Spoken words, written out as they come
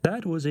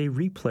That was a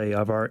replay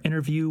of our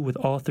interview with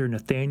author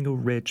Nathaniel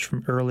Rich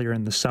from earlier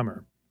in the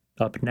summer.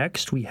 Up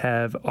next, we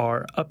have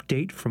our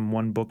update from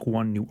One Book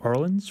One New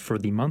Orleans for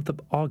the month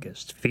of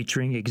August,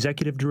 featuring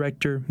Executive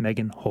Director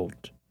Megan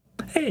Holt.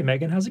 Hey,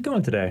 Megan, how's it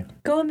going today?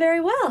 Going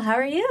very well. How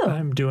are you?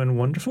 I'm doing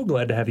wonderful.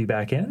 Glad to have you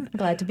back in.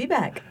 Glad to be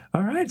back.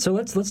 All right, so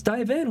let's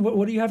dive in.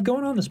 What do you have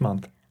going on this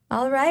month?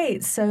 All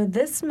right, so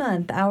this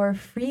month, our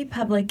free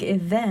public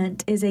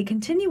event is a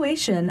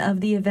continuation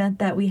of the event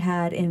that we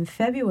had in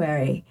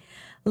February,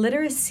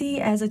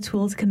 Literacy as a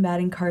Tool to Combat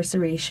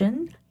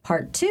Incarceration,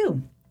 Part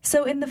 2.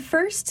 So in the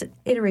first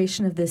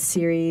iteration of this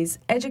series,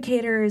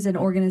 educators and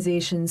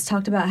organizations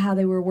talked about how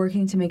they were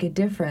working to make a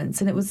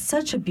difference, and it was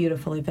such a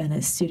beautiful event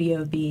at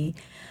Studio B.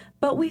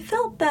 But we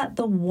felt that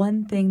the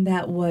one thing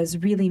that was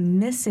really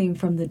missing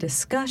from the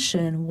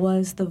discussion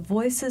was the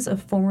voices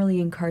of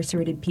formerly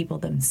incarcerated people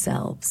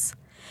themselves.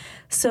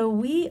 So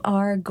we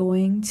are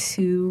going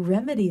to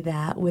remedy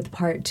that with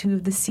Part 2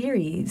 of the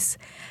series.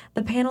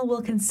 The panel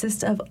will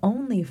consist of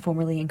only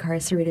formerly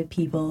incarcerated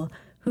people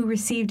who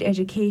received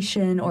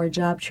education or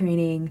job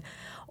training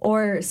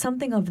or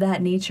something of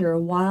that nature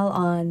while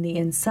on the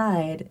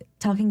inside,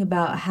 talking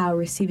about how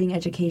receiving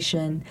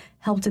education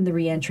helped in the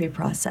reentry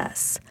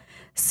process.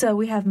 So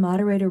we have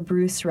moderator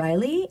Bruce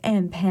Riley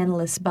and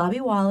panelists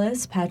Bobby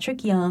Wallace,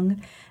 Patrick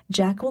Young,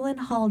 Jacqueline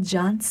Hall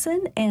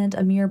Johnson, and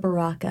Amir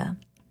Baraka.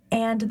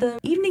 And the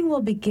evening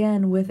will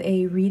begin with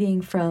a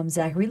reading from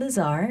Zachary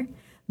Lazar,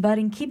 but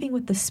in keeping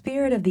with the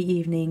spirit of the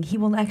evening, he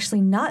will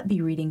actually not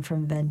be reading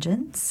from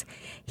Vengeance.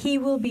 He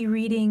will be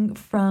reading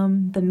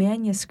from the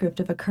manuscript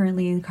of a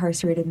currently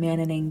incarcerated man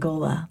in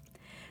Angola.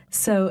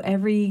 So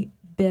every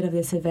bit of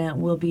this event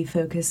will be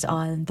focused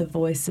on the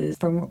voices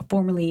from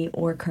formerly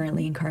or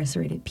currently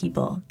incarcerated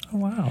people. Oh,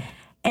 wow.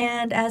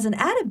 And as an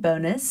added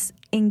bonus,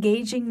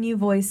 engaging new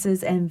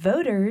voices and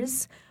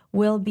voters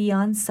will be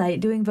on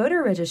site doing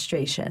voter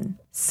registration.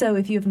 So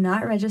if you have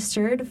not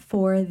registered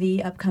for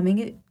the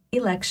upcoming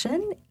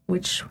election,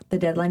 which the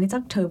deadline is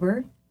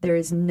October, there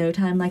is no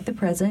time like the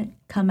present.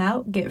 Come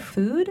out, get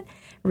food,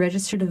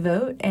 register to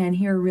vote, and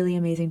hear a really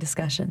amazing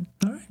discussion.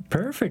 All right,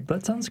 perfect.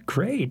 That sounds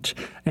great.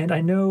 And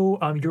I know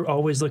you're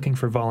always looking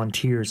for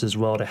volunteers as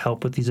well to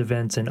help with these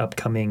events and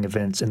upcoming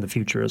events in the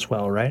future as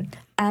well, right?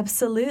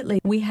 Absolutely.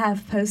 We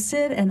have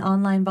posted an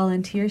online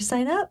volunteer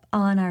sign up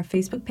on our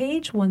Facebook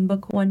page, One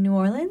Book One New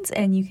Orleans,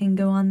 and you can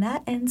go on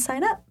that and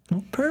sign up.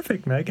 Well,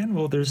 perfect, Megan.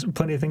 Well, there's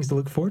plenty of things to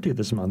look forward to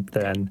this month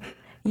then.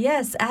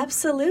 Yes,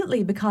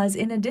 absolutely, because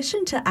in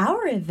addition to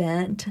our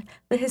event,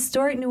 the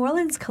Historic New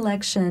Orleans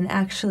Collection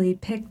actually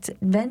picked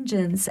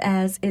Vengeance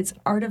as its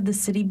Art of the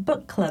City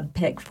Book Club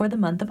pick for the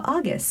month of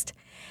August.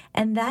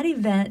 And that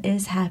event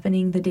is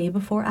happening the day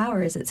before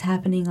ours. It's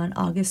happening on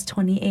August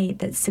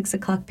 28th at 6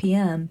 o'clock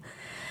p.m.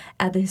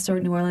 at the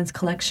Historic New Orleans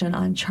Collection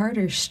on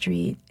Charter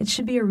Street. It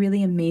should be a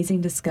really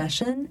amazing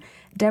discussion.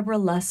 Deborah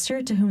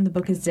Luster, to whom the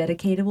book is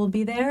dedicated, will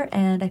be there,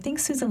 and I think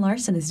Susan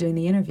Larson is doing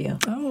the interview.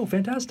 Oh,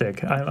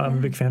 fantastic. I'm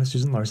a big fan of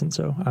Susan Larson,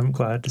 so I'm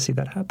glad to see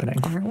that happening.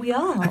 Aren't we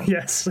all?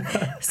 Yes.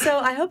 So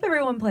I hope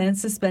everyone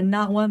plans to spend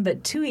not one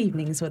but 2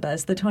 evenings with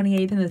us, the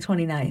 28th and the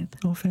 29th.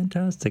 Oh,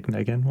 fantastic,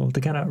 Megan. Well, to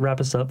kind of wrap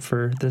us up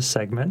for this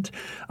segment,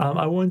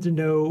 I wanted to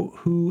know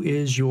who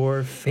is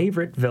your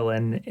favorite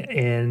villain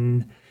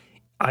in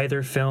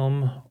either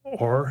film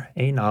or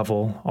a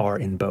novel or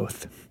in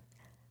both?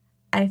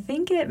 I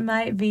think it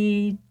might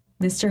be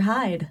Mr.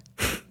 Hyde.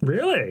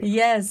 Really?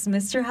 Yes,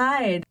 Mr.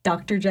 Hyde,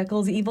 Dr.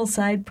 Jekyll's evil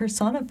side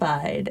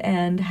personified.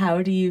 And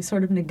how do you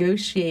sort of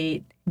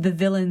negotiate the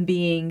villain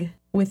being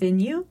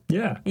within you?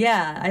 Yeah.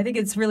 Yeah, I think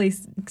it's really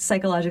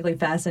psychologically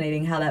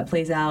fascinating how that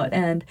plays out,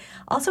 and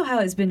also how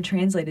it's been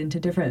translated into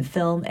different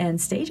film and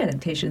stage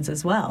adaptations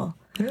as well.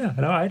 Yeah,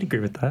 no, I'd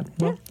agree with that.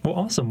 Well, Yeah. well,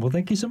 awesome. Well,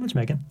 thank you so much,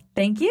 Megan.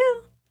 Thank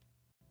you.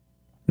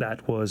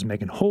 That was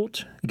Megan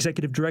Holt,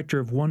 Executive Director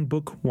of One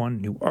Book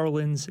One New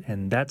Orleans,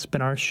 and that's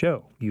been our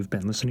show. You've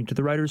been listening to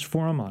the Writers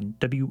Forum on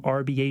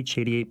WRBH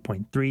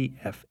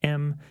 88.3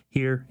 FM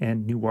here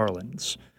in New Orleans.